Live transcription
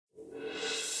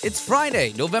It's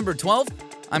Friday, November 12th.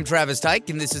 I'm Travis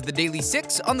Tyke, and this is the Daily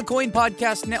Six on the Coin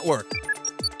Podcast Network.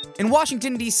 In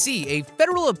Washington, D.C., a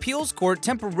federal appeals court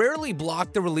temporarily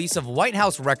blocked the release of White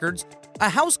House records a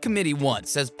House committee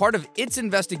wants as part of its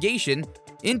investigation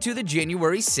into the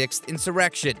January 6th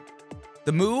insurrection.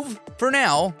 The move, for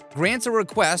now, grants a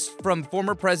request from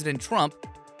former President Trump.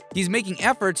 He's making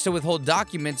efforts to withhold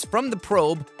documents from the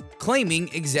probe, claiming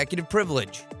executive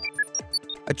privilege.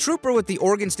 A trooper with the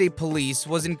Oregon State Police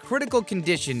was in critical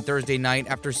condition Thursday night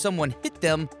after someone hit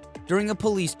them during a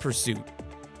police pursuit.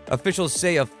 Officials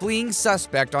say a fleeing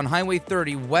suspect on Highway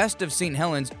 30 west of St.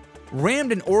 Helens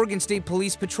rammed an Oregon State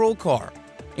Police patrol car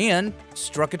and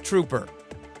struck a trooper.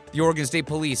 The Oregon State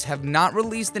Police have not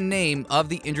released the name of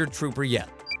the injured trooper yet.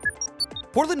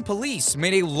 Portland police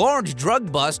made a large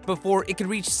drug bust before it could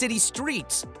reach city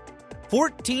streets.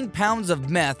 14 pounds of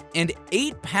meth and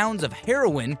 8 pounds of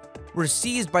heroin were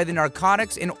seized by the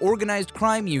Narcotics and Organized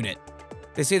Crime Unit.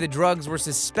 They say the drugs were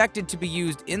suspected to be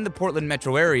used in the Portland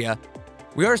metro area.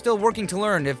 We are still working to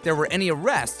learn if there were any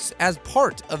arrests as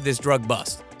part of this drug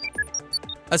bust.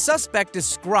 A suspect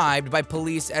described by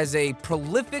police as a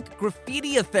prolific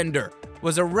graffiti offender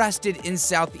was arrested in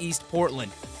southeast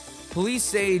Portland. Police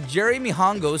say Jerry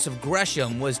Mihangos of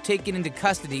Gresham was taken into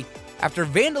custody after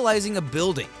vandalizing a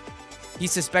building.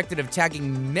 He's suspected of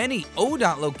tagging many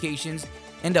ODOT locations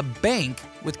and a bank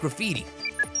with graffiti.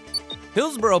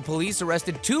 Hillsborough police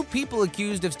arrested 2 people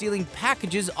accused of stealing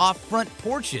packages off front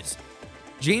porches.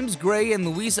 James Gray and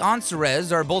Luis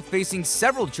Ancerez are both facing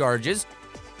several charges.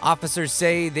 Officers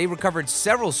say they recovered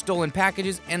several stolen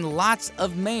packages and lots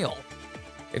of mail.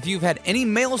 If you've had any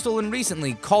mail stolen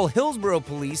recently, call Hillsborough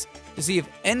police to see if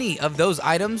any of those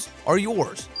items are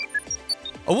yours.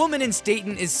 A woman in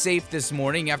Stayton is safe this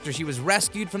morning after she was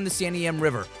rescued from the Santiam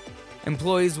River.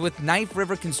 Employees with Knife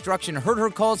River Construction heard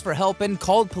her calls for help and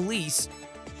called police.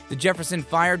 The Jefferson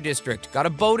Fire District got a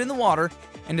boat in the water,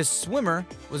 and a swimmer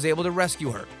was able to rescue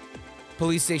her.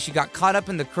 Police say she got caught up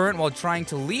in the current while trying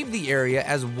to leave the area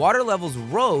as water levels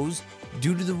rose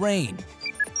due to the rain.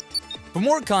 For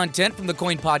more content from the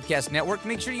Coin Podcast Network,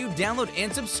 make sure you download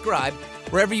and subscribe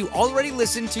wherever you already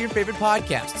listen to your favorite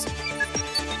podcasts.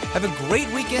 Have a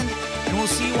great weekend, and we'll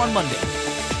see you on Monday.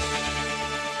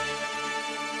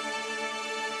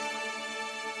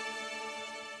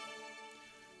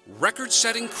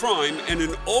 Record-setting crime and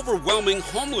an overwhelming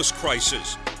homeless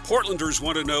crisis. Portlanders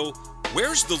want to know,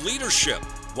 where's the leadership?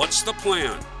 What's the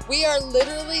plan? We are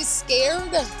literally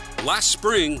scared. Last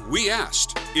spring, we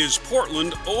asked, is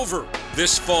Portland over?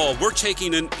 This fall, we're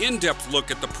taking an in-depth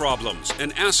look at the problems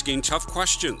and asking tough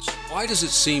questions. Why does it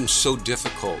seem so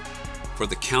difficult for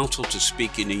the council to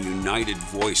speak in a united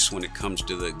voice when it comes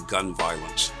to the gun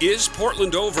violence? Is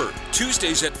Portland over?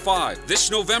 Tuesdays at 5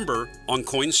 this November on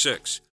Coin 6.